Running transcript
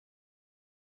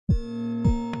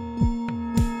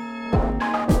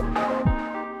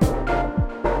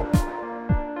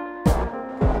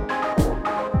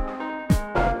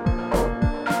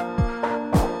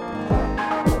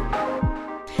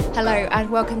and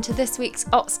welcome to this week's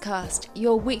Oxcast,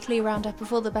 your weekly roundup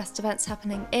of all the best events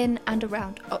happening in and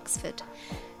around Oxford.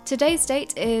 Today's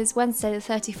date is Wednesday the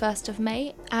 31st of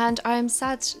May, and I am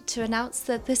sad to announce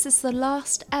that this is the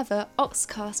last ever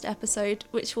Oxcast episode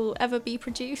which will ever be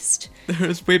produced. There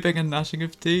is weeping and gnashing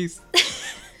of teeth.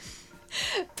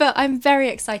 But I'm very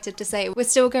excited to say we're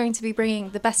still going to be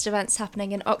bringing the best events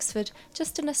happening in Oxford,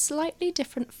 just in a slightly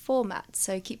different format,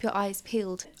 so keep your eyes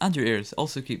peeled. And your ears.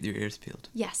 Also keep your ears peeled.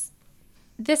 Yes.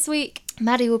 This week,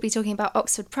 Maddie will be talking about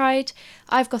Oxford Pride.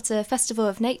 I've got a Festival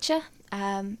of Nature.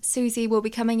 Susie will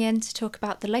be coming in to talk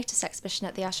about the latest exhibition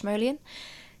at the Ashmolean.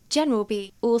 Jen will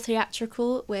be all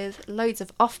theatrical with loads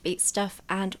of offbeat stuff,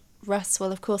 and Russ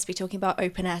will of course be talking about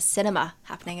open air cinema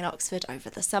happening in Oxford over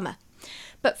the summer.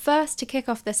 But first, to kick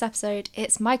off this episode,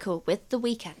 it's Michael with The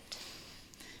Weekend.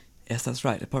 Yes, that's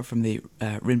right. Apart from the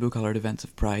rainbow-coloured events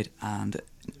of Pride and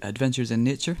adventures in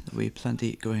nature, there'll be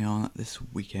plenty going on this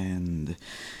weekend.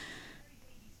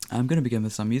 I'm going to begin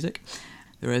with some music.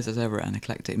 There is, as ever, an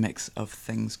eclectic mix of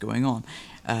things going on.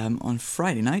 On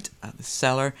Friday night at the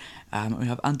Cellar, we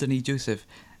have Anthony Joseph,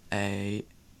 an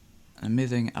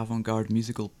amazing avant-garde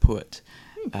musical poet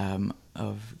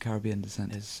of Caribbean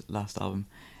descent. His last album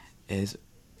is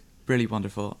really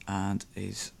wonderful, and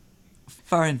he's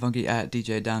fire and funky.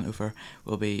 DJ Dan Ufer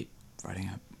will be writing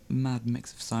a mad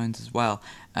mix of sounds as well.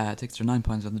 Tickets are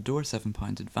 £9 on the door,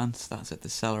 £7 advance. That's at the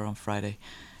Cellar on Friday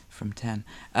from 10.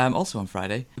 Also on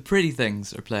Friday, The Pretty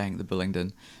Things are playing at the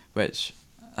Bullingdon, which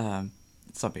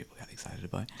some people get excited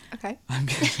about. Okay.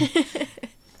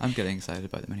 I'm getting excited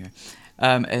about them anyway.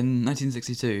 In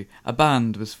 1962, a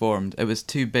band was formed. It was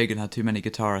too big and had too many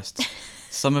guitarists.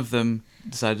 Some of them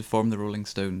decided to form the Rolling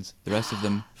Stones. The rest of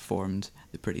them formed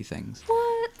the Pretty Things.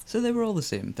 What? So they were all the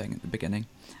same thing at the beginning.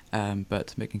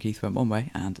 But Mick and Keith went one way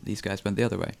and these guys went the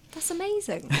other way. That's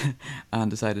amazing.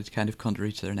 And decided to kind of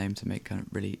contradict their name to make kind of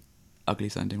really ugly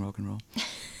sounding rock and roll.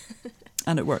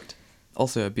 And it worked.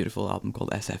 Also a beautiful album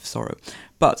called SF Sorrow.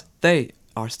 But they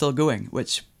are still going,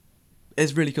 which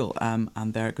is really cool. And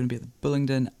they're going to be at the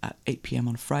Bullingdon at 8 p.m.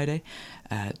 on Friday.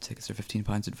 Tickets are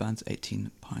 £15 advance, £18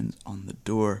 on the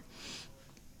door.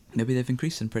 Maybe they've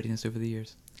increased in prettiness over the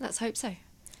years. Let's hope so.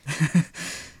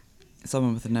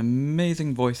 Someone with an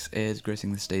amazing voice is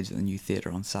gracing the stage at the New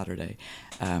Theatre on Saturday.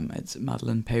 It's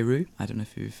Madeleine Peyroux. I don't know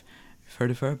if you've heard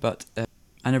of her, but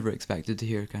I never expected to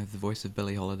hear kind of the voice of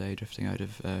Billie Holiday drifting out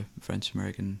of a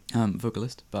French-American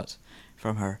vocalist, but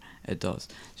from her it does.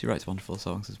 She writes wonderful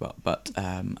songs as well, but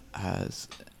has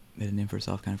made a name for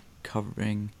herself kind of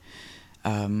covering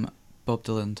Bob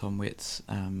Dylan, Tom Waits,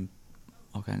 and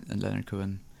Leonard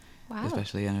Cohen. Wow.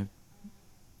 Especially in a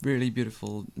really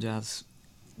beautiful jazz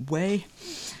way.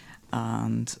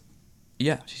 And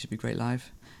yeah, she should be great live.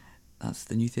 That's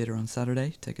the New Theatre on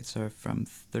Saturday. Tickets are from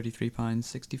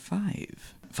 £33.65.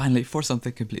 Finally, for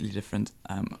something completely different,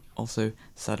 also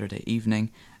Saturday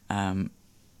evening,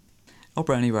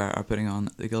 Opera Anywhere are putting on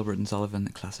the Gilbert and Sullivan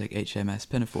classic HMS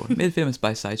Pinafore, made famous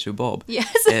by Sideshow Bob. Yes,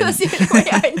 that's the only way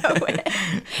I know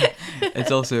it.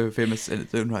 It's also famous in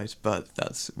its own right, but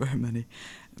that's where many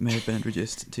may have been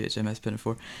introduced to HMS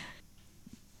Pinafore.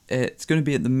 It's going to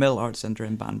be at the Mill Arts Centre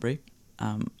in Banbury.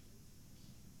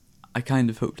 I kind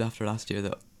of hoped after last year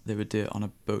that they would do it on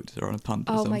a boat or on a punt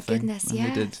or something. Oh my goodness, and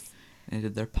yes. They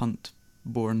did their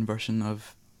punt-born version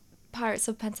of... Pirates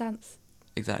of Penzance.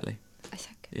 Exactly. I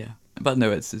think. Yeah. But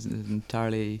no, it's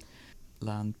entirely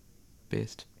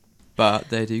land-based. But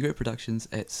they do great productions.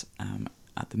 It's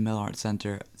at the Mill Arts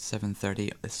Centre at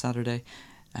 7:30 this Saturday.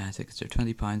 Tickets are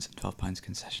 £20, £12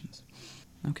 concessions.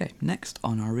 Okay, next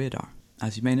on our radar.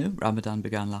 As you may know, Ramadan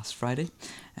began last Friday,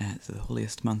 so the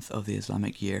holiest month of the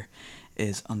Islamic year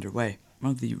is underway.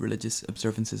 One of the religious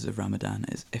observances of Ramadan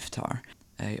is iftar,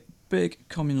 a big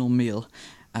communal meal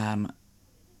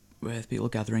with people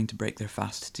gathering to break their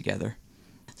fast together.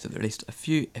 So there are at least a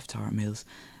few iftar meals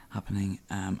happening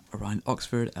around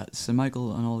Oxford at St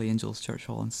Michael and All the Angels Church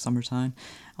Hall in Summertown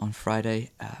on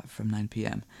Friday from 9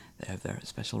 p.m. They have their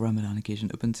special Ramadan occasion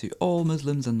open to all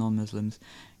Muslims and non-Muslims.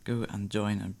 Go and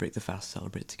join and break the fast,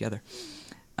 celebrate together.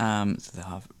 So they'll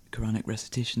have Quranic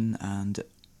recitation and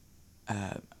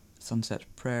sunset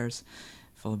prayers,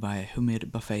 followed by a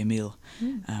homemade buffet meal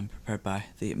prepared by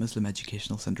the Muslim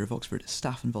Educational Centre of Oxford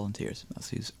staff and volunteers. That's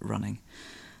who's running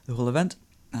the whole event,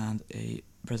 and a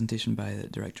presentation by the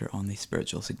director on the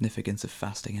spiritual significance of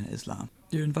fasting in Islam.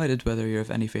 You're invited, whether you're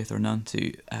of any faith or none,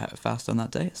 to fast on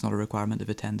that day. It's not a requirement of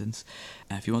attendance.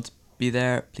 If you want to be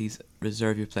there, please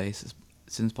reserve your place as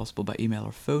soon as possible by email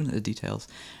or phone. The details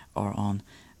are on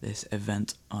this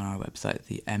event on our website,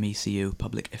 the MECO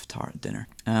Public Iftar Dinner.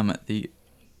 The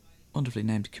wonderfully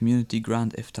named Community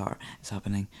Grand Iftar is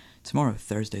happening tomorrow,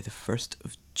 Thursday the 1st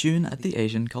of June at the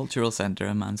Asian Cultural Centre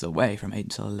in Mansell Way from 8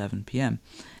 till 11 p.m.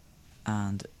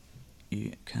 And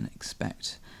you can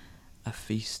expect a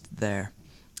feast there.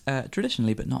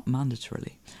 Traditionally, but not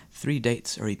mandatorily, 3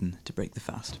 dates are eaten to break the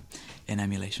fast, in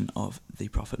emulation of the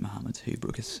Prophet Muhammad, who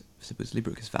supposedly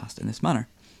broke his fast in this manner.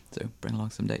 So bring along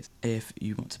some dates. If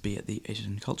you want to be at the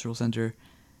Asian Cultural Centre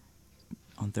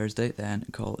on Thursday, then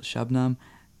call Shabnam.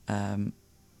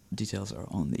 Details are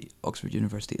on the Oxford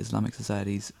University Islamic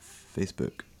Society's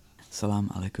Facebook. Salam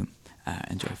alaikum.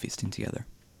 Enjoy feasting together.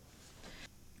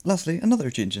 Lastly, another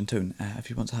change in tone. If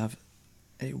you want to have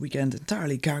a weekend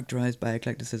entirely characterised by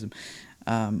eclecticism,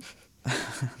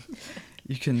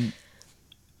 you can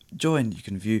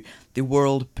view the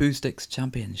World Poo Sticks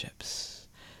Championships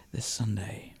this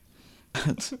Sunday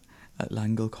at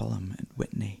Langle Column in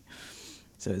Whitney.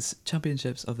 So it's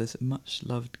championships of this much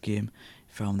loved game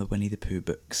from the Winnie the Pooh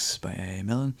books by A.A.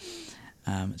 Milne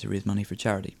to raise money for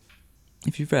charity.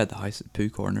 If you've read The House at Pooh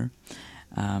Corner,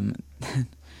 you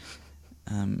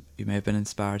may have been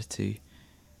inspired to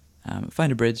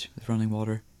find a bridge with running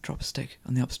water, drop a stick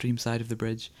on the upstream side of the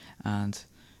bridge, and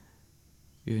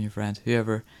you and your friend,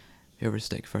 whoever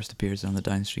stick first appears on the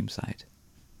downstream side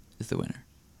is the winner.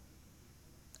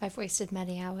 I've wasted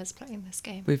many hours playing this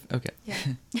game. Okay. Yeah.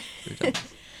 We've done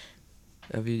this.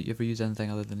 Have you ever used anything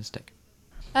other than a stick?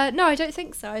 No, I don't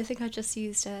think so. I think I just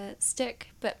used a stick.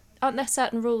 But aren't there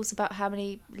certain rules about how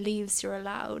many leaves you're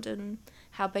allowed and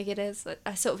how big it is?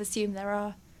 I sort of assume there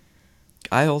are.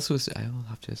 I will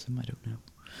have to assume, I don't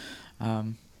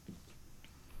know.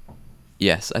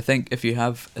 Yes, I think if you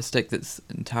have a stick that's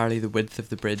entirely the width of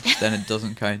the bridge, then it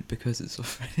doesn't count because it's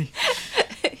already...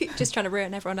 Just trying to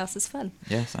ruin everyone else's fun.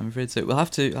 Yes, I'm afraid so. I'll have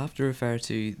to refer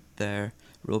to their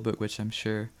rulebook, which I'm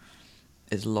sure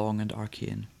is long and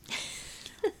arcane.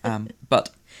 So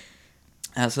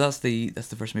that's the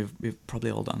version we've probably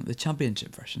all done. The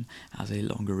championship version has a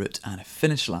longer route and a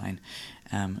finish line,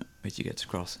 which you get to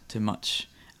cross to much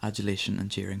adulation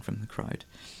and cheering from the crowd.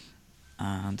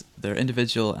 And there are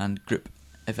individual and group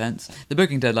events. The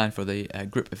booking deadline for the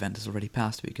group event has already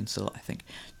passed, but you can still, I think,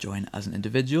 join as an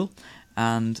individual.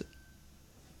 And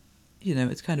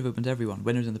it's kind of open to everyone.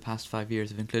 Winners in the past 5 years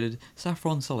have included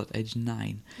Saffron Solid, aged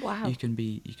 9. Wow. You can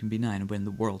be 9 and win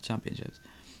the World Championships.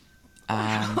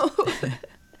 Wow.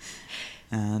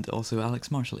 And also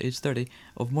Alex Marshall, aged 30,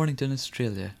 of Mornington,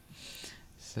 Australia.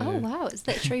 So, oh wow, it's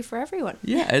literally for everyone.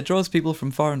 Yeah, it draws people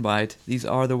from far and wide. These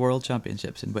are the World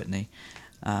Championships in Whitney,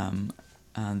 and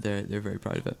they're very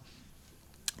proud of it.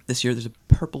 This year there's a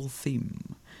purple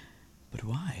theme, but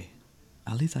why?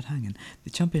 I'll leave that hanging.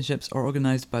 The championships are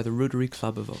organised by the Rotary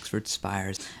Club of Oxford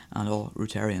Spires, and all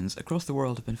Rotarians across the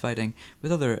world have been fighting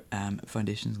with other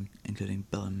foundations, including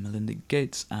Bill and Melinda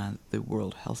Gates and the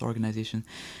World Health Organisation,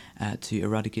 to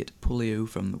eradicate polio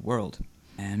from the world.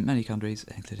 In many countries,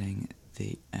 including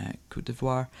the Côte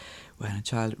d'Ivoire, when a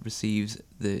child receives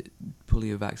the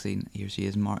polio vaccine, he or she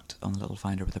is marked on the little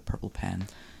finder with a purple pen.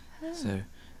 Oh. So,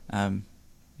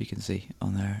 you can see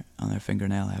on their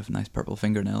fingernail, they have nice purple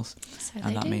fingernails,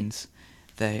 and that means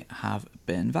they have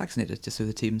been vaccinated, just so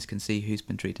the teams can see who's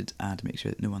been treated and to make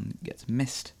sure that no one gets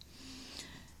missed.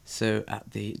 So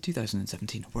at the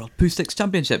 2017 World Poo Sticks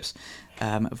Championships,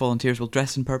 volunteers will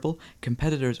dress in purple.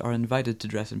 Competitors are invited to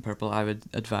dress in purple. I would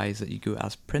advise that you go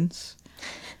as Prince,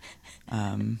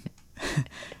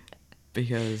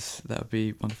 because that would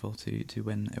be wonderful to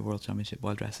win a world championship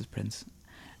while dressed as Prince.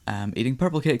 Eating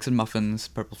purple cakes and muffins,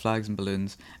 purple flags and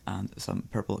balloons, and some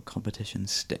purple competition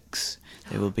sticks.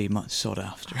 They will be much sought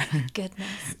after.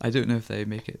 Goodness. I don't know if they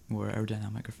make it more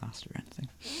aerodynamic or faster or anything.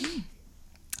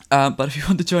 But if you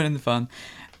want to join in the fun,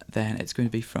 then it's going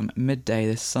to be from midday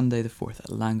this Sunday the 4th at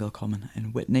Langle Common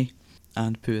in Whitney,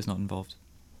 and Pooh is not involved.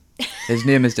 His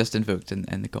name is just invoked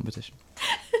in the competition.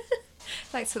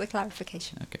 Thanks for the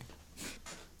clarification. Okay.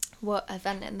 What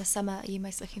event in the summer are you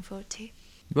most looking forward to?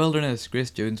 Wilderness.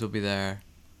 Grace Jones will be there.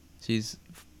 She's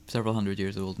several hundred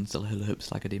years old and still hula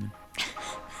hoops like a demon.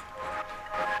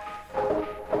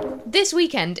 This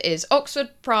weekend is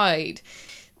Oxford Pride.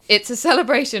 It's a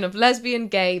celebration of lesbian,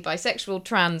 gay, bisexual,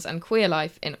 trans and queer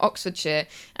life in Oxfordshire,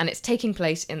 and it's taking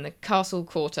place in the Castle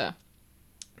Quarter.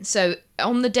 So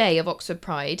on the day of Oxford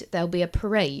Pride, there'll be a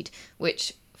parade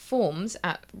which forms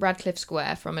at Radcliffe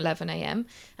Square from 11 a.m.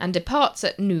 and departs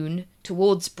at noon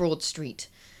towards Broad Street.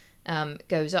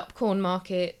 Goes up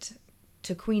Cornmarket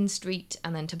to Queen Street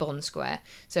and then to Bond Square.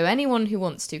 So anyone who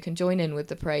wants to can join in with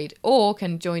the parade, or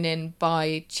can join in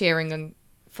by cheering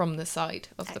from the side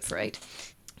of the parade.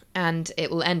 And it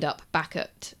will end up back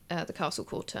at the Castle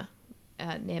Quarter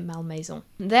near Malmaison.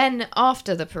 Then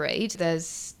after the parade,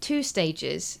 there's 2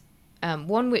 stages.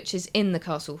 One which is in the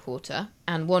Castle Quarter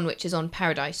and one which is on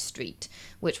Paradise Street,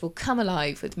 which will come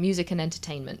alive with music and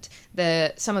entertainment.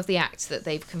 Some of the acts that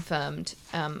they've confirmed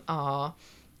are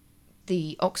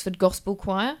the Oxford Gospel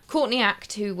Choir, Courtney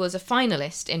Act, who was a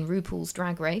finalist in RuPaul's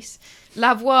Drag Race,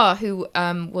 Lavoie, who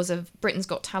was a Britain's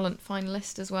Got Talent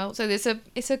finalist as well. So it's a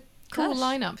cool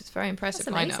lineup. It's a very impressive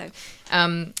lineup.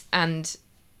 And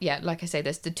yeah, like I say,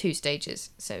 there's the 2 stages,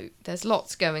 so there's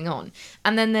lots going on.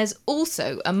 And then there's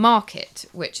also a market,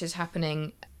 which is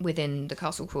happening within the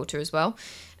Castle Quarter as well,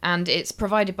 and it's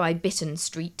provided by Bitten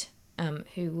Street,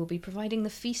 who will be providing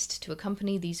the feast to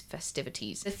accompany these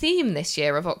festivities. The theme this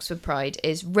year of Oxford Pride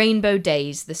is Rainbow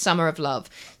Days, the Summer of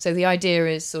Love. So the idea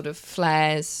is sort of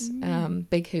flares,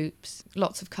 big hoops,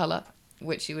 lots of colour,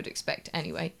 which you would expect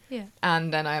anyway. Yeah.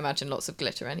 And then I imagine lots of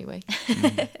glitter anyway.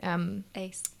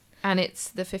 Ace. And it's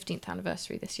the 15th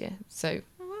anniversary this year, so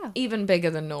wow. even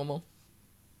bigger than normal,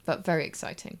 but very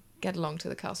exciting. Get along to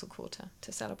the Castle Quarter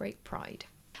to celebrate Pride.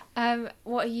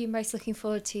 What are you most looking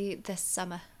forward to this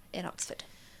summer in Oxford?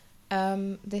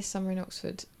 This summer in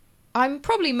Oxford, I'm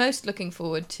probably most looking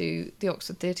forward to the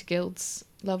Oxford Theatre Guild's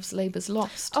Love's Labour's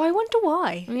Lost. Oh, I wonder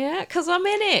why. Yeah, because I'm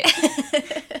in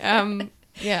it.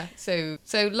 Yeah, so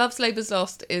Love's Labour's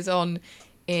Lost is on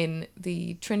in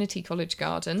the Trinity College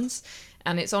Gardens,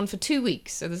 and it's on for 2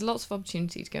 weeks, so there's lots of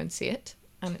opportunity to go and see it,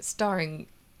 and it's starring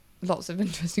lots of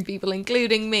interesting people,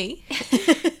 including me.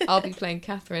 I'll be playing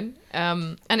Catherine,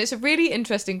 and it's a really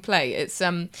interesting play. It's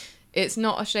not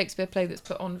a Shakespeare play that's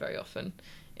put on very often.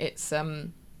 It's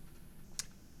one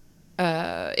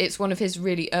of his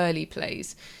really early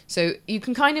plays, so you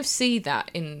can kind of see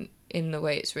that in the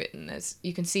way it's written.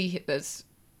 You can see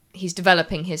he's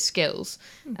developing his skills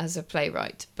as a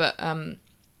playwright, but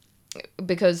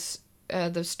because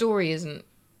the story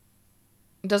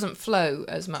doesn't flow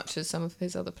as much as some of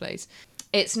his other plays.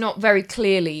 It's not very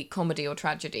clearly comedy or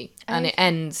tragedy, and it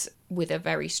ends with a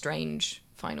very strange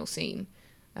final scene,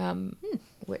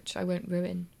 which I won't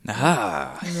ruin.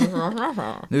 Aha!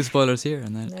 No spoilers here,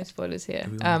 and then No spoilers here.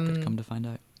 everyone could come to find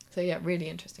out. So yeah, really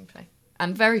interesting play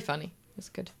and very funny. It's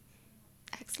good.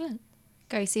 Excellent.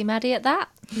 Go see Maddie at that.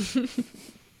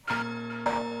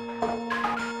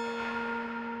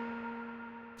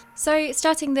 So,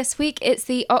 starting this week, it's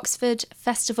the Oxford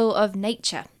Festival of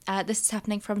Nature. This is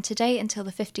happening from today until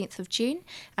the 15th of June,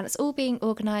 and it's all being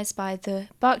organised by the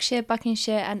Berkshire,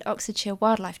 Buckinghamshire and Oxfordshire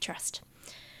Wildlife Trust.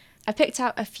 I picked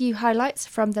out a few highlights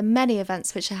from the many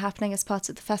events which are happening as part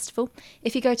of the festival.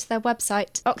 If you go to their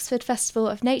website,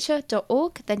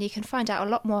 oxfordfestivalofnature.org, then you can find out a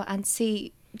lot more and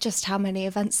see just how many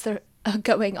events there are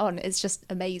going on. It's just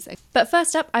amazing. But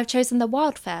first up, I've chosen the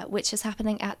Wild Fair, which is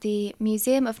happening at the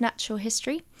Museum of Natural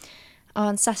History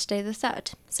on Saturday the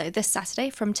 3rd. So this Saturday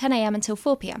from 10 a.m. until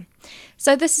 4 p.m.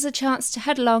 So this is a chance to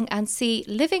head along and see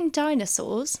living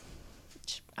dinosaurs,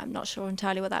 which I'm not sure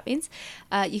entirely what that means.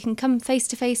 You can come face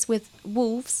to face with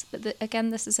wolves, but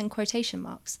again, this is in quotation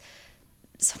marks.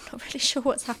 So I'm not really sure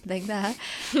what's happening there.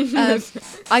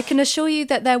 I can assure you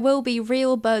that there will be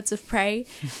real birds of prey.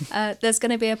 There's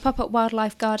going to be a pop-up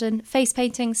wildlife garden, face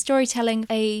painting, storytelling,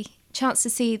 a chance to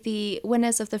see the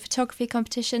winners of the photography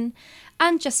competition,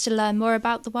 and just to learn more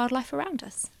about the wildlife around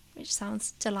us, which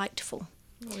sounds delightful.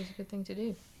 Always a good thing to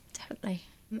do. Definitely.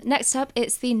 Next up,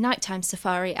 it's the nighttime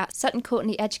safari at Sutton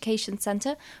Courtenay Education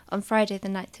Centre on Friday the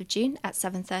 9th of June at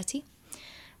 7:30.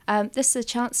 This is a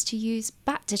chance to use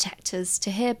bat detectors to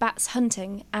hear bats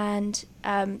hunting and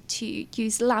to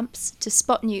use lamps to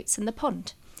spot newts in the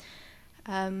pond.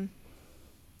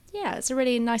 It's a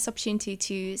really nice opportunity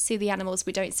to see the animals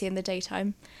we don't see in the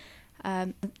daytime.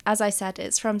 As I said,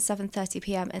 it's from 7:30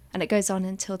 p.m. and it goes on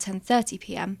until 10:30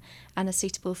 p.m. and is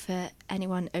suitable for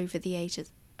anyone over the age of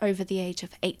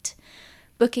 8.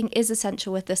 Booking is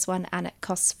essential with this one and it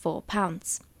costs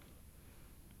 £4.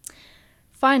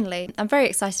 Finally, I'm very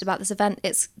excited about this event.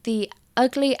 It's the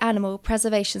Ugly Animal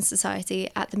Preservation Society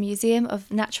at the Museum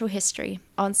of Natural History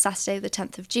on Saturday the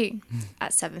 10th of June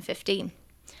at 7:15.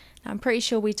 Now, I'm pretty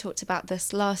sure we talked about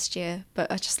this last year,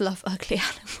 but I just love ugly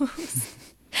animals.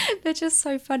 They're just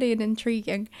so funny and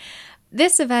intriguing.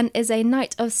 This event is a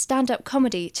night of stand-up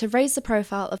comedy to raise the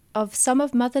profile of some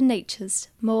of Mother Nature's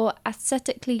more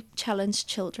aesthetically challenged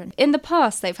children. In the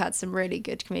past, they've had some really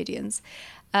good comedians,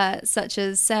 such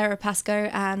as Sarah Pascoe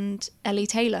and Ellie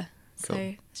Taylor. Cool.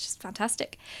 So it's just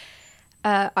fantastic.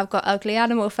 I've got ugly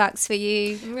animal facts for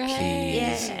you.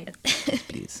 Please.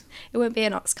 Please. It won't be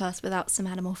an Oxcast without some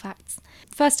animal facts.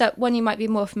 First up, one you might be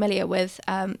more familiar with,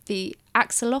 the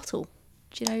axolotl.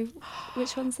 Do you know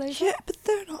which ones those are? Yeah, but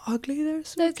they're not ugly. They're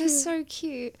so They're cute. so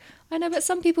cute. I know, but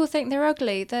some people think they're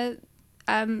ugly. They're,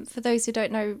 for those who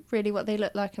don't know really what they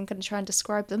look like, I'm going to try and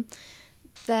describe them.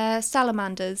 They're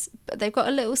salamanders, but they've got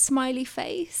a little smiley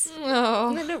face.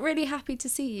 Oh. They look really happy to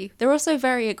see you. They're also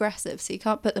very aggressive, so you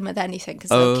can't put them with anything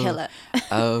because they'll kill it.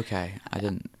 Oh, okay.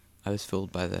 I was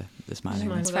fooled by the smiling Well,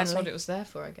 one. that's friendly. what it was there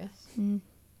for, I guess.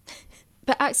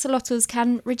 But axolotls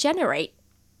can regenerate.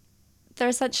 They're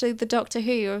essentially the Doctor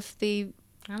Who of the...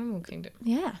 Animal Kingdom.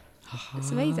 Yeah,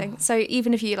 it's amazing. So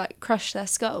even if you like crush their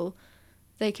skull,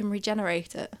 they can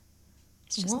regenerate it.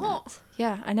 It's just What? nuts.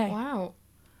 Yeah, I know. Wow.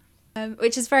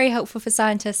 Which is very helpful for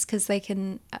scientists because they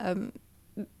can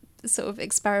sort of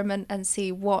experiment and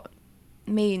see what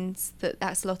means that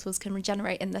axolotls can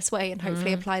regenerate in this way and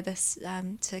hopefully apply this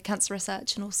to cancer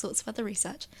research and all sorts of other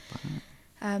research.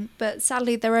 But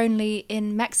sadly, they're only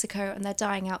in Mexico and they're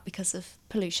dying out because of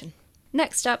pollution.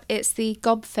 Next up, it's the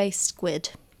gob-faced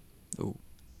squid. Oh.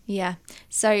 Yeah.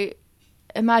 So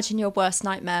imagine your worst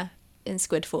nightmare in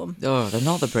squid form. Oh, they're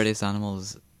not the prettiest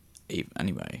animals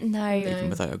anyway. No. Even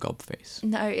without a gob face.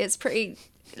 No, it's pretty...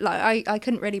 Like, I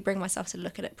couldn't really bring myself to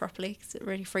look at it properly because it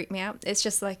really freaked me out. It's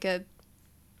just like a...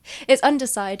 Its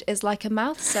underside is like a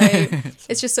mouth, so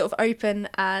it's just sort of open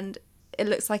and it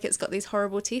looks like it's got these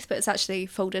horrible teeth, but it's actually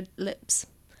folded lips.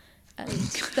 And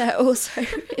they're also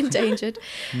endangered.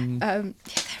 Yeah, they're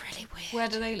really weird. Where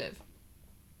do they live?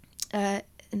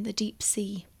 In the deep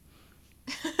sea.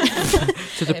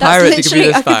 To the That's pirate to give you literally,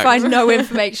 this I can fact. find no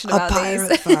information A about pirate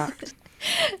these. fact.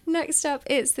 Next up,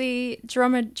 it's the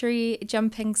dromedary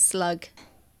jumping slug.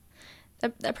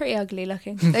 They're pretty ugly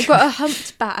looking. They've got a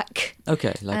humped back.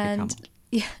 Okay, like a camel.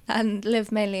 Yeah, and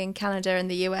live mainly in Canada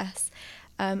and the US.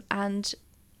 And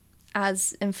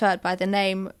as inferred by the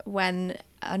name, when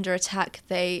under attack,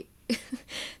 they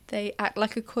they act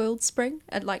like a coiled spring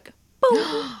and like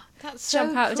boom, That's so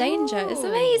jump out of danger. It's cool.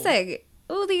 amazing.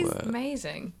 All these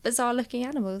Amazing. bizarre looking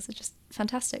animals are just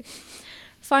fantastic.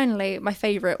 Finally, my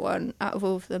favourite one out of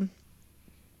all of them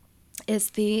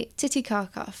is the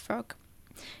Titicaca frog,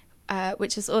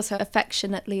 which is also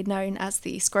affectionately known as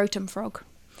the scrotum frog.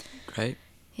 Great.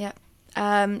 Yeah.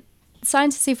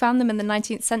 Scientists who found them in the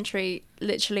 19th century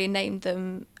literally named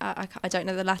them, I don't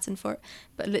know the Latin for it,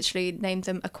 but literally named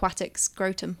them aquatic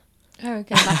scrotum. Oh,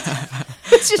 okay.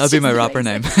 That'll be my rapper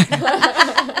name.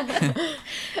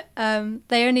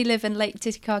 They only live in Lake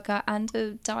Titicaca and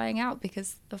are dying out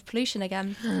because of pollution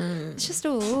again. It's just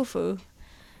all awful.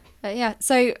 But yeah,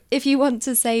 so if you want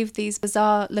to save these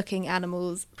bizarre looking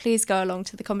animals, please go along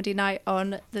to the comedy night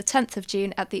on the 10th of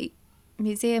June at the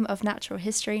Museum of Natural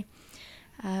History.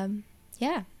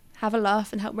 Yeah, have a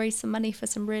laugh and help raise some money for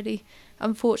some really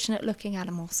unfortunate looking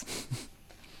animals.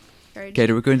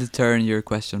 Katie, we're going to turn your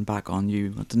question back on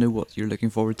you. I want to know what you're looking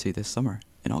forward to this summer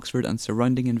in Oxford and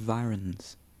surrounding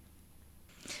environs.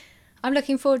 I'm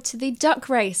looking forward to the duck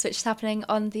race, which is happening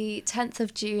on the 10th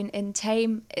of June in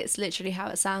Tame. It's literally how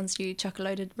it sounds. You chuck a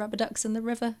load of rubber ducks in the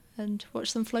river and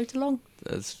watch them float along.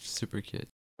 That's super cute.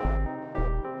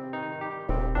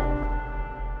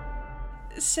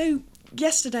 So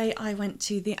yesterday I went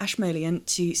to the Ashmolean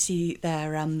to see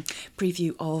their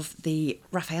preview of the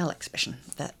Raphael exhibition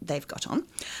that they've got on.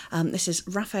 This is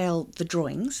Raphael the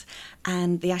Drawings,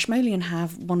 and the Ashmolean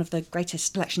have one of the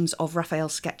greatest collections of Raphael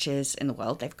sketches in the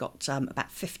world. They've got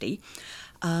about 50.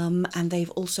 And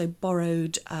they've also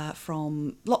borrowed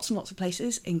from lots and lots of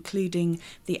places, including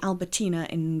the Albertina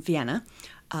in Vienna,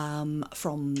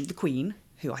 from the Queen,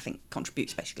 who I think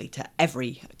contributes basically to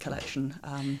every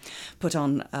collection put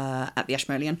on at the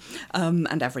Ashmolean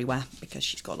and everywhere, because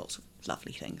she's got lots of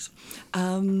lovely things.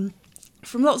 From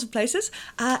lots of places,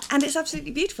 and it's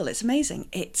absolutely beautiful. It's amazing.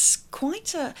 It's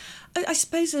quite I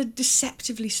suppose, a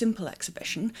deceptively simple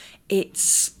exhibition.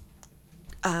 It's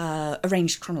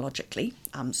arranged chronologically,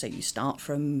 so you start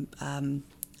from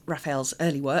Raphael's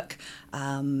early work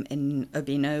in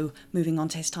Urbino, moving on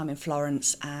to his time in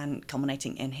Florence and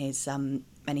culminating in his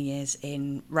many years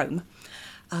in Rome.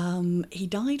 He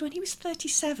died when he was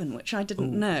 37, which I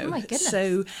didn't know. Oh my goodness.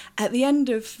 So at the end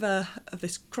of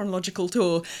this chronological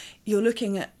tour, you're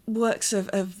looking at works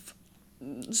of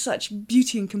such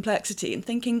beauty and complexity and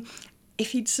thinking,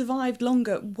 if he'd survived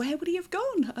longer, where would he have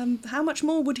gone? How much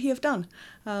more would he have done?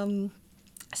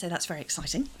 So that's very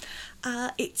exciting.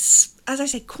 It's, as I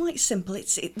say, quite simple.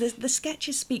 The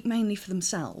sketches speak mainly for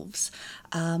themselves.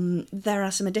 There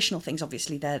are some additional things,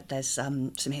 obviously. There's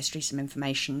some history, some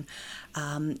information.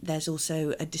 There's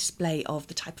also a display of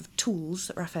the type of tools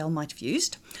that Raphael might have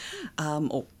used,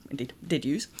 or indeed did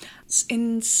use.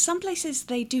 In some places,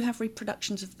 they do have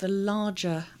reproductions of the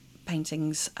larger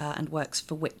paintings and works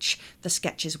for which the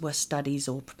sketches were studies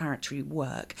or preparatory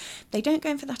work. They don't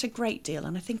go in for that a great deal,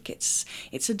 and I think it's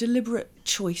a deliberate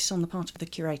choice on the part of the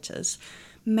curators,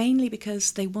 mainly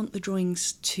because they want the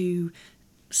drawings to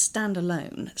stand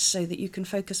alone so that you can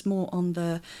focus more on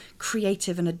the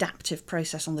creative and adaptive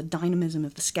process, on the dynamism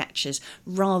of the sketches,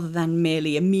 rather than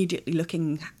merely immediately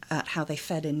looking at how they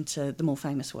fed into the more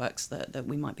famous works that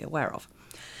we might be aware of.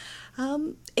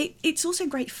 It's also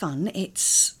great fun.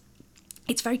 It's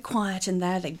very quiet in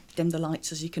there. They dim the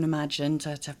lights, as you can imagine,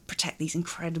 to protect these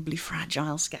incredibly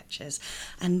fragile sketches.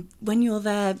 And when you're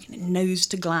there, nose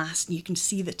to glass, and you can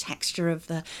see the texture of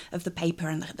the paper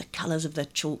and the colours of the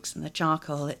chalks and the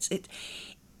charcoal. It's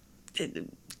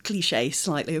cliche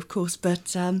slightly, of course,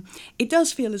 but it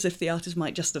does feel as if the artist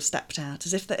might just have stepped out,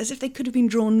 as if they could have been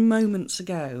drawn moments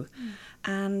ago,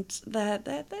 and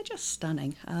they're just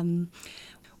stunning.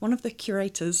 One of the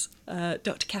curators,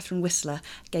 Dr. Catherine Whistler,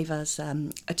 gave us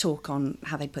a talk on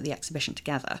how they put the exhibition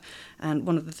together. And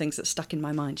one of the things that stuck in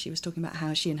my mind, she was talking about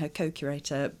how she and her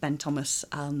co-curator, Ben Thomas,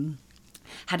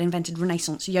 had invented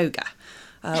Renaissance yoga.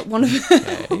 Or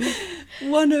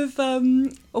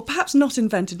perhaps not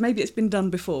invented, maybe it's been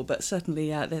done before, but certainly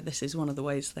this is one of the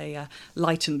ways they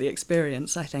lightened the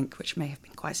experience, I think, which may have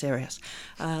been quite serious.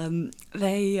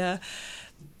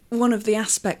 One of the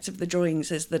aspects of the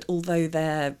drawings is that although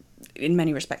they're in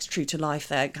many respects true to life,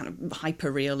 they're kind of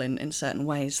hyper-real in certain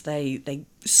ways. They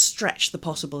stretch the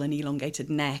possible, an elongated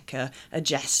neck, a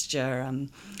gesture,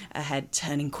 a head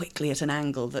turning quickly at an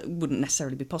angle that wouldn't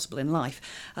necessarily be possible in life.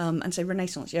 And so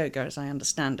Renaissance yoga, as I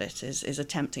understand it, is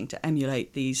attempting to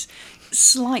emulate these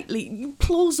slightly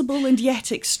plausible and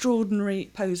yet extraordinary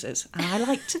poses. And I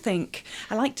like to think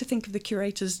of the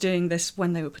curators doing this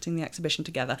when they were putting the exhibition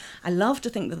together. I love to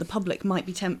think that the public might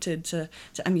be tempted to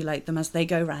emulate them as they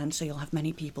go round, so you'll have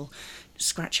many people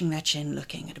scratching their chin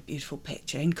looking at a beautiful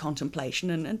picture in contemplation,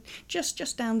 and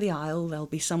just down the aisle there'll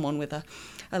be someone with a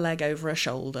leg over a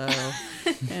shoulder, or,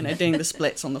 doing the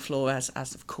splits on the floor, as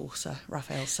of course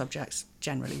Raphael's subjects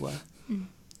generally were.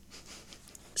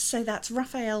 So that's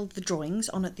Raphael the Drawings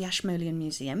on at the Ashmolean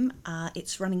Museum.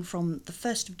 It's running from the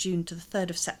 1st of June to the 3rd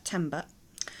of September,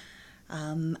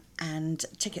 and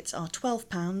tickets are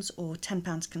 £12 or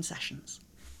 £10 concessions.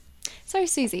 So,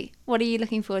 Susie, what are you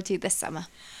looking forward to this summer?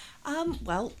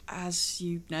 Well, as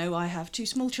you know, I have 2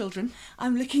 small children.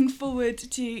 I'm looking forward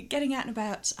to getting out and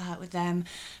about with them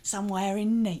somewhere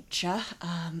in nature,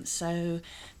 so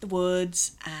the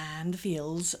woods and the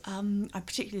fields. I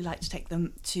particularly like to take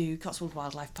them to Cotswold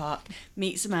Wildlife Park,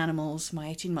 meet some animals. My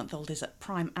 18-month-old is at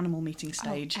prime animal meeting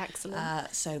stage. Oh,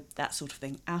 excellent. So that sort of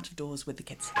thing, out of doors with the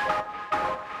kids.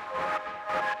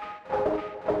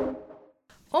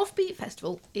 Offbeat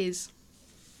Festival is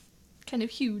kind of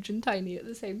huge and tiny at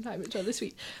the same time. It's rather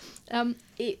sweet.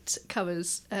 It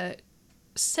covers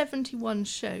 71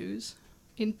 shows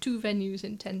in 2 venues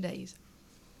in 10 days.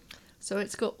 So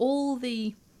it's got all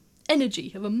the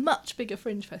energy of a much bigger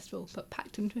Fringe festival, but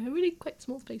packed into a really quite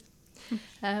small space.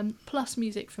 Plus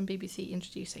music from BBC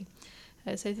introducing.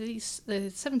 So the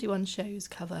 71 shows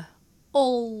cover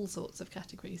all sorts of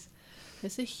categories.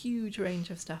 There's a huge range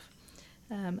of stuff.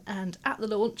 And at the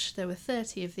launch, there were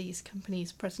 30 of these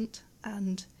companies present,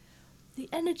 and the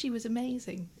energy was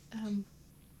amazing.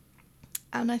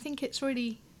 And I think it's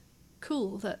really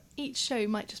cool that each show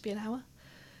might just be an hour.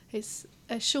 It's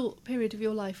a short period of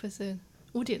your life as an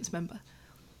audience member.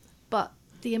 But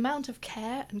the amount of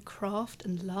care and craft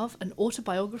and love and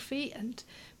autobiography and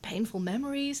painful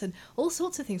memories and all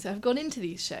sorts of things that have gone into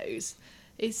these shows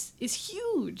is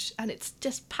huge, and it's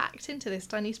just packed into this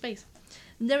tiny space.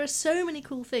 And there are so many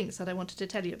cool things that I wanted to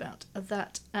tell you about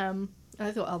that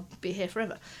I thought I'll be here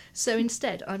forever. So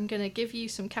instead, I'm going to give you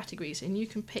some categories, and you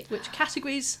can pick which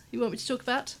categories you want me to talk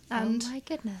about. And oh my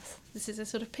goodness. This is a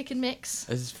sort of pick and mix.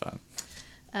 This is fun.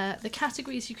 The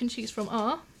categories you can choose from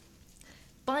are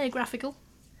biographical,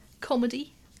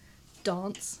 comedy,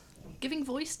 dance, giving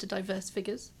voice to diverse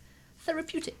figures,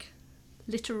 therapeutic,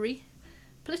 literary,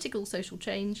 political social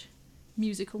change,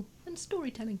 musical, and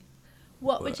storytelling.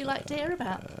 What would you like to hear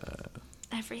about?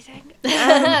 Everything.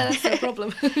 That's no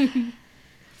problem.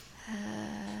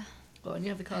 Well, and you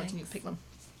have the cards and you can pick one.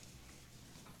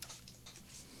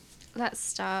 Let's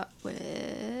start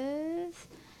with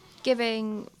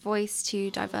giving voice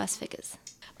to diverse figures.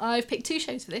 I've picked 2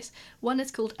 shows for this. One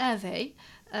is called Hervé,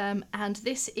 and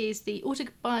this is the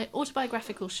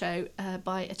autobiographical show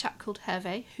by a chap called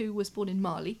Hervé, who was born in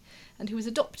Mali and who was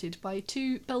adopted by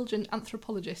 2 Belgian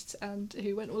anthropologists and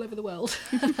who went all over the world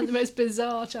and had the most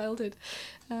bizarre childhood.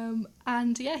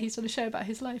 And yeah, he's done a show about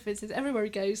his life. It says everywhere he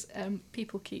goes,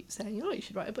 people keep saying, oh, you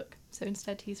should write a book. So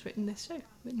instead he's written this show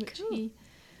in which he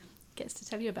gets to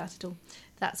tell you about it all.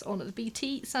 That's on at the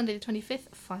BT, Sunday the 25th,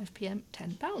 5pm,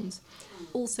 £10.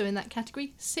 Also in that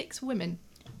category, 6 women.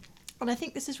 And I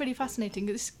think this is really fascinating.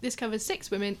 This covers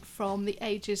 6 women from the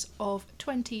ages of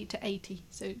 20 to 80,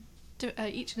 so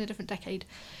each in a different decade.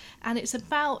 And it's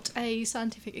about a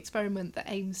scientific experiment that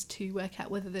aims to work out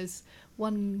whether there's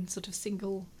one sort of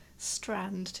single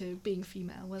strand to being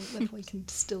female, whether we can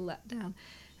distill that down.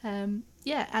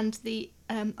 Yeah, and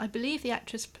I believe the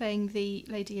actress playing the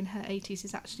lady in her 80s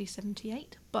is actually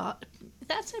 78, but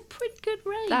that's a pretty good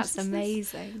range. That's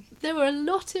amazing. There were a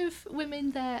lot of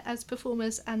women there as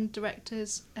performers and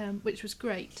directors, which was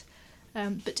great.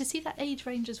 But to see that age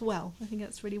range as well, I think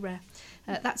that's really rare.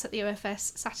 That's at the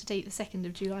OFS, Saturday the 2nd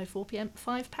of July, 4pm, £5.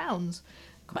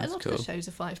 Quite That's a lot cool. of the shows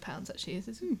are £5 actually.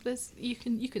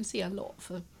 You can see a lot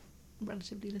for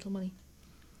relatively little money.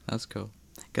 That's cool.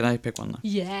 Can I pick one now?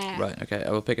 Yeah. Right, okay,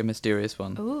 I will pick a mysterious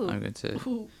one. Ooh. I'm going to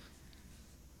Ooh.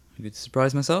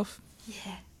 surprise myself.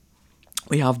 Yeah.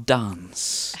 We have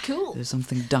dance. Cool. There's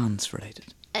something dance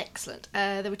related. Excellent.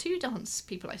 There were 2 dance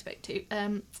people I spoke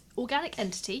to. Organic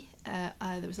Entity,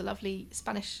 there was a lovely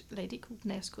Spanish lady called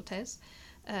Neus Cortez,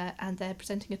 and they're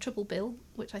presenting a triple bill,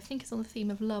 which I think is on the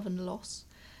theme of love and loss.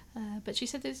 But she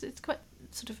said it's quite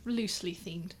sort of loosely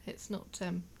themed. It's not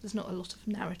there's not a lot of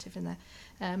narrative in there.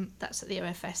 That's at the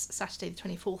OFS, Saturday the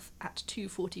 24th at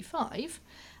 2:45,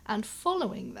 and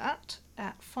following that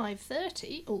at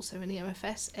 5:30, also in the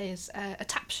OFS, is a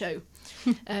tap show.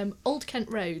 Old Kent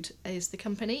Road is the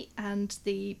company, and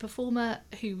the performer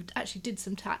who actually did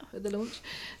some tap at the launch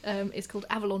is called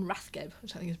Avalon Rathgeb,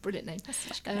 which I think is a brilliant name. That's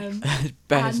such a good name.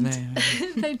 Best and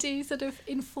name. they do sort of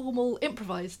informal,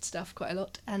 improvised stuff quite a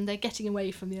lot, and they're getting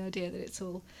away from the idea that it's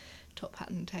all top hat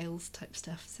and tails type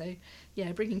stuff. So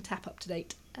yeah, bringing tap up to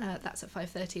date. That's at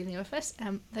 5:30 in the OFS.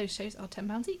 Those shows are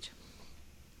 £10 each.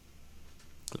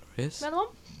 Glorious. Another one?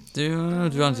 Do you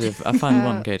want to do a final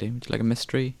one, Katie? Would you like a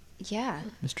mystery Yeah.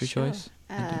 mystery Sure. choice?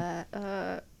 Okay,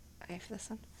 for this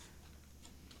one.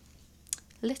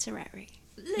 Literary.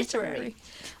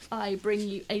 I bring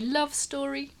you a love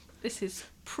story. This is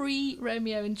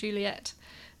pre-Romeo and Juliet.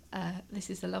 This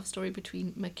is the love story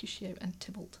between Mercutio and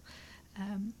Tybalt.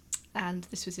 And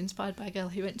this was inspired by a girl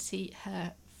who went to see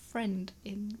her friend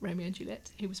in Romeo and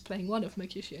Juliet, who was playing one of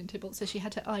Mercutio and Tybalt, so she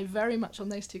had her eye very much on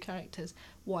those 2 characters.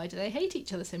 Why do they hate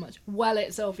each other so much? Well,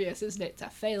 it's obvious, isn't it? It's a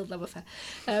failed love affair.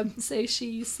 So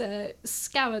she's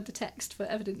scoured the text for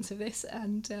evidence of this,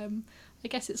 and I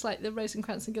guess it's like the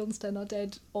Rosencrantz and Guildenstern are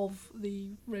dead of the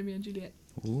Romeo and Juliet.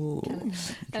 Ooh,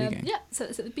 intriguing. Yeah, so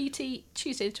it's at the BT,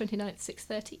 Tuesday the 29th,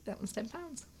 6:30. That one's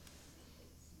 £10.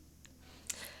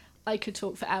 I could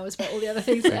talk for hours about all the other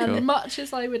things, Very and cool. much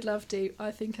as I would love to,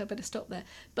 I think I better stop there.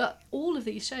 But all of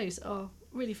these shows are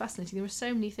really fascinating. There are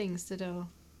so many things that are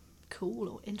cool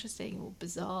or interesting or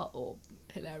bizarre or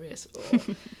hilarious or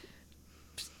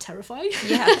terrifying.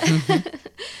 Yeah.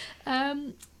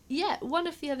 Yeah, one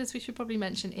of the others we should probably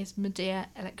mention is Medea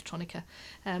Electronica.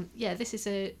 Yeah, this is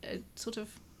a sort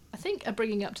of, I think, a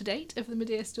bringing up to date of the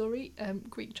Medea story,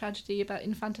 Greek tragedy about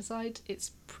infanticide.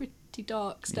 It's pretty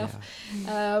dark stuff.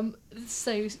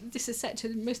 So this is set to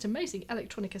the most amazing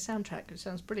electronica soundtrack, which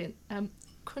sounds brilliant.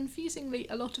 Confusingly,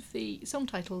 a lot of the song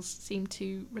titles seem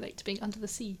to relate to being under the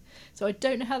sea, so I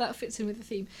don't know how that fits in with the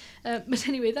theme. But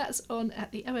anyway, that's on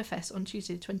at the OFS on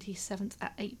Tuesday the 27th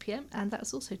at 8pm, and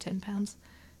that's also £10.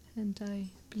 And I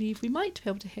believe we might be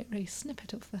able to hear a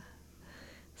snippet of the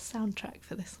soundtrack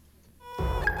for this.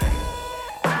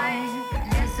 I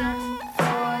listen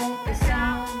for the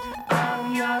sound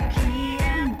of your key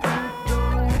in the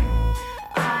door.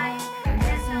 I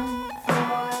listen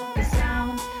for the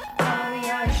sound of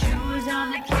your shoes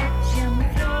on the kitchen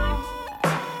floor.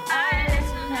 I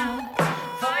listen out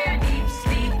for your deep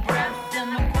sleep breath in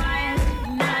the quiet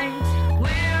night.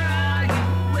 Where are you?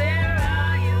 Where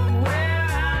are you? Where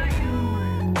are you?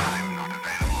 I'm not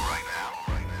available right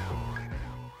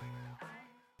now.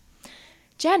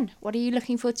 Jen, what are you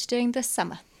looking forward to doing this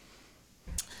summer?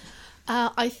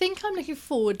 I think I'm looking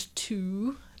forward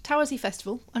to Towersey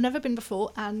Festival. I've never been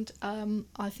before, and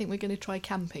I think we're going to try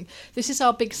camping. This is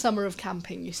our big summer of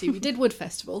camping, you see. We did Wood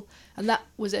Festival, and that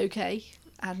was okay,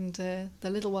 and the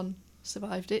little one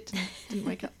survived it and didn't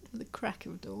wake up at the crack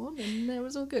of dawn, and it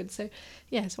was all good. So,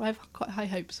 yeah, so I have quite high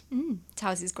hopes.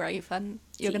 Towers is great fun.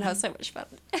 You're going to have so much fun.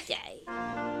 Yay!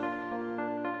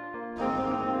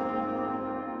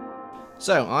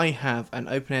 So I have an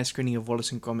open air screening of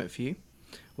Wallace and Gromit for you,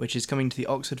 which is coming to the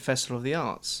Oxford Festival of the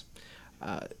Arts.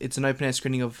 It's an open air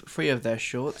screening of 3 of their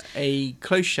shorts. A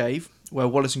Close Shave, where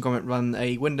Wallace and Gromit run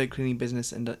a window cleaning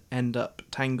business and end up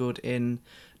tangled in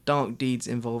dark deeds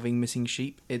involving missing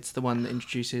sheep. It's the one that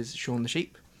introduces Shaun the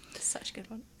Sheep. Such a good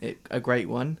one. A great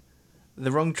one.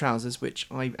 The Wrong Trousers, which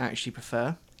I actually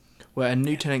prefer, where a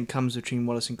new tenant comes between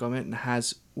Wallace and Gromit and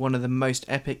has one of the most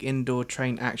epic indoor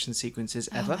train action sequences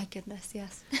ever. Oh my goodness,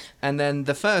 yes. And then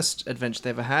the first adventure they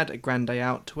ever had, A Grand Day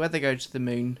Out, where they go to the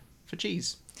moon for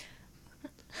cheese.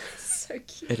 So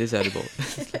cute. It is edible.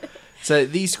 So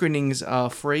these screenings are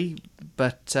free,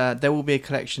 but there will be a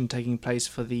collection taking place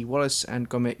for the Wallace and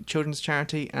Gromit Children's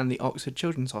Charity and the Oxford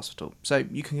Children's Hospital. So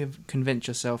you can convince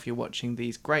yourself you're watching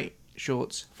these great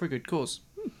shorts for a good cause.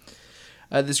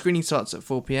 The screening starts at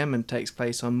 4 p.m. and takes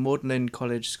place on Magdalen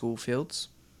College School Fields.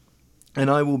 And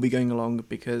I will be going along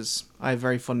because I have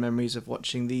very fond memories of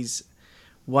watching these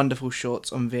wonderful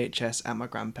shorts on VHS at my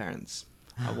grandparents'.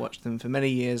 I watched them for many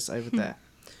years over there.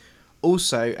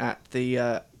 Also at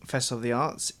the Festival of the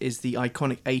Arts is the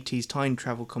iconic 80s time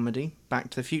travel comedy Back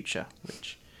to the Future,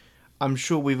 which I'm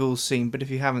sure we've all seen, but if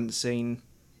you haven't seen,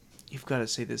 you've got to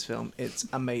see this film. It's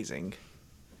amazing.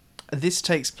 This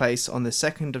takes place on the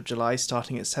 2nd of July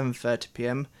starting at 7:30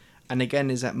 p.m. and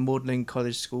again is at Magdalen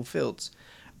College School Fields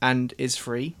and is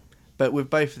free, but with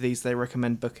both of these they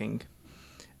recommend booking.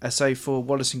 So for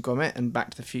Wallace and Gromit and Back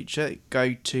to the Future,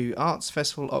 go to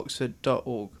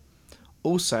artsfestivaloxford.org.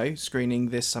 Also screening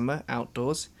this summer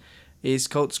outdoors is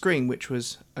Cult Screen, which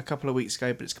was a couple of weeks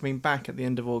ago, but it's coming back at the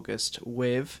end of August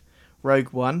with Rogue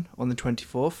One on the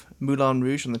 24th, Moulin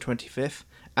Rouge on the 25th,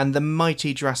 and The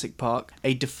Mighty Jurassic Park,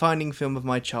 a defining film of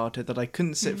my childhood that I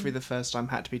couldn't sit through the first time,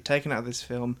 had to be taken out of this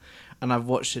film, and I've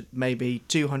watched it maybe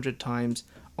 200 times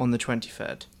on the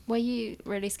 23rd. Were you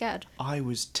really scared? I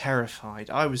was terrified.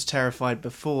 I was terrified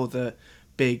before the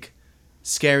big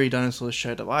scary dinosaurs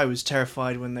showed up. I was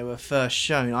terrified when they were first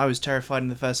shown. I was terrified in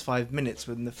the first 5 minutes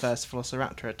when the first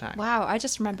Velociraptor attacked. Wow, I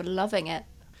just remember loving it.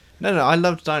 No, I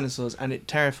loved dinosaurs and it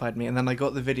terrified me. And then I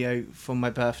got the video for my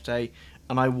birthday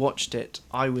and I watched it,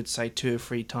 I would say 2 or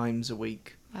 3 times a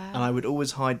week. Wow. And I would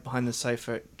always hide behind the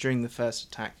sofa during the first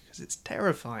attack because it's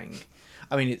terrifying.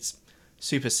 I mean, it's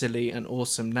super silly and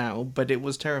awesome now, but it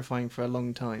was terrifying for a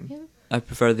long time. Yeah. I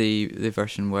prefer the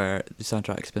version where the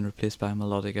soundtrack's been replaced by a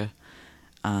melodica,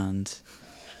 and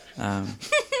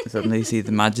suddenly you see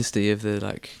the majesty of the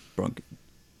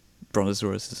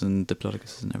brontosauruses and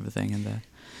diplodocus and everything, and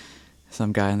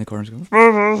some guy in the corner going.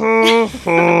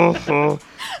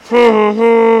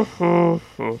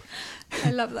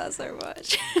 I love that so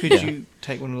much. Could Yeah. you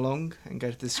take one along and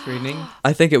go to the screening?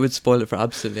 I think it would spoil it for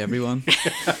absolutely everyone.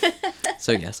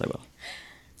 So yes, I will.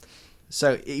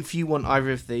 So if you want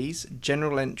either of these,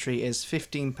 general entry is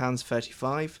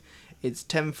 £15.35. It's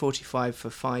 $10.45 for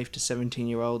 5 to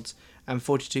 17-year-olds and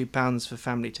 £42 for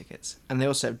family tickets. And they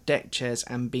also have deck chairs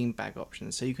and beanbag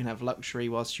options, so you can have luxury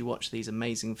whilst you watch these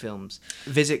amazing films.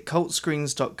 Visit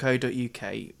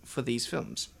cultscreens.co.uk for these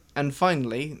films. And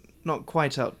finally, not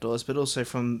quite outdoors, but also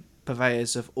from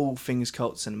purveyors of all things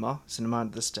cult cinema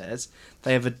Under the Stairs,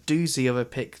 they have a doozy of a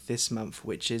pick this month,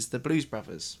 which is The Blues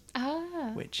Brothers,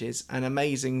 which is an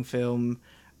amazing film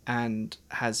and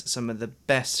has some of the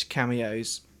best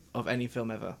cameos of any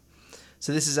film ever.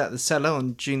 So this is at the Cellar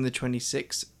on June the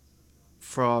 26th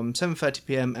from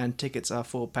 7:30pm and tickets are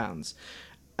 £4.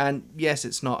 And yes,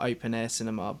 it's not open air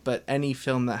cinema, but any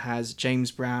film that has James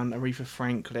Brown, Aretha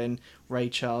Franklin, Ray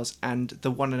Charles, and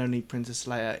the one and only Princess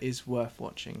Leia is worth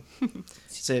watching.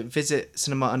 So visit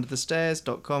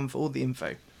cinemaunderthestairs.com for all the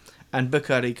info. And book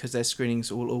early because their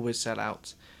screenings will always sell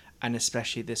out. And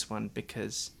especially this one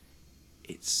because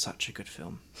it's such a good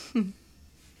film.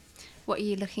 What are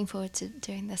you looking forward to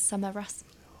doing this summer, Russ?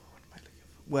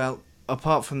 Well,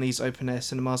 apart from these open-air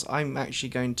cinemas, I'm actually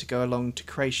going to go along to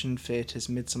Creation Theatre's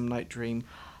Midsummer Night Dream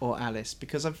or Alice,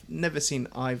 because I've never seen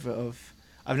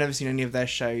any of their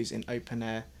shows in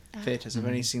open-air theatres. I've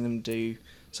only seen them do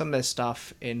some of their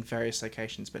stuff in various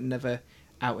locations, but never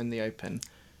out in the open.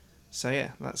 So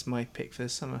yeah, that's my pick for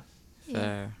this summer.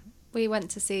 Fair. We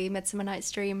went to see Midsummer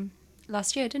Night's Dream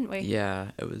last year, didn't we?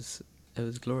 Yeah, it was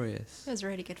glorious. It was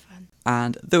really good fun.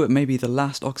 And though it may be the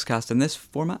last Oxcast in this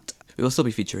format, we will still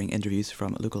be featuring interviews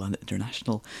from local and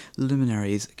international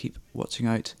luminaries. Keep watching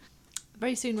out.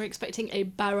 Very soon we're expecting a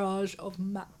barrage of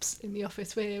maps in the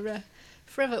office. We're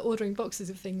forever ordering boxes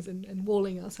of things and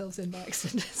walling ourselves in by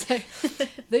accident. So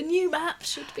the new map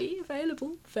should be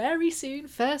available very soon.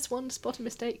 First one to spot a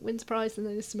mistake wins prize, and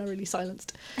then is summarily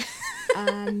silenced.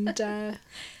 And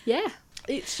yeah,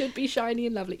 it should be shiny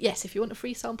and lovely. Yes, if you want a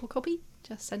free sample copy,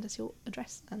 just send us your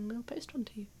address and we'll post one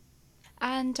to you.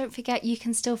 And don't forget, you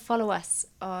can still follow us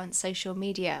on social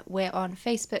media. We're on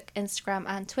Facebook, Instagram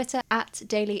and Twitter at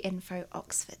Daily Info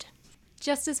Oxford.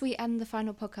 Just as we end the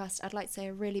final podcast, I'd like to say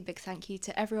a really big thank you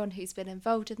to everyone who's been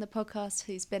involved in the podcast,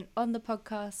 who's been on the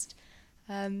podcast.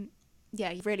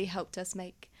 You've really helped us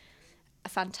make a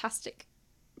fantastic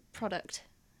product,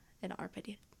 in our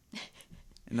opinion.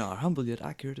 In our humble yet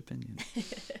accurate opinion.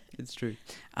 It's true.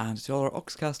 And to all our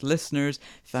Oxcast listeners,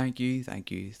 thank you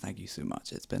so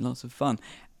much. It's been lots of fun.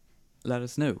 Let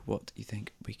us know what you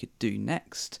think we could do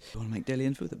next. We want to make Daily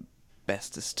Info the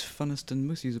bestest, funnest and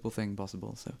most usable thing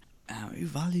possible. So we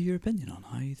value your opinion on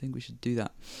how you think we should do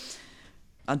that.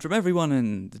 And from everyone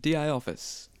in the DI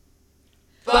office,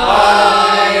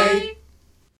 Bye!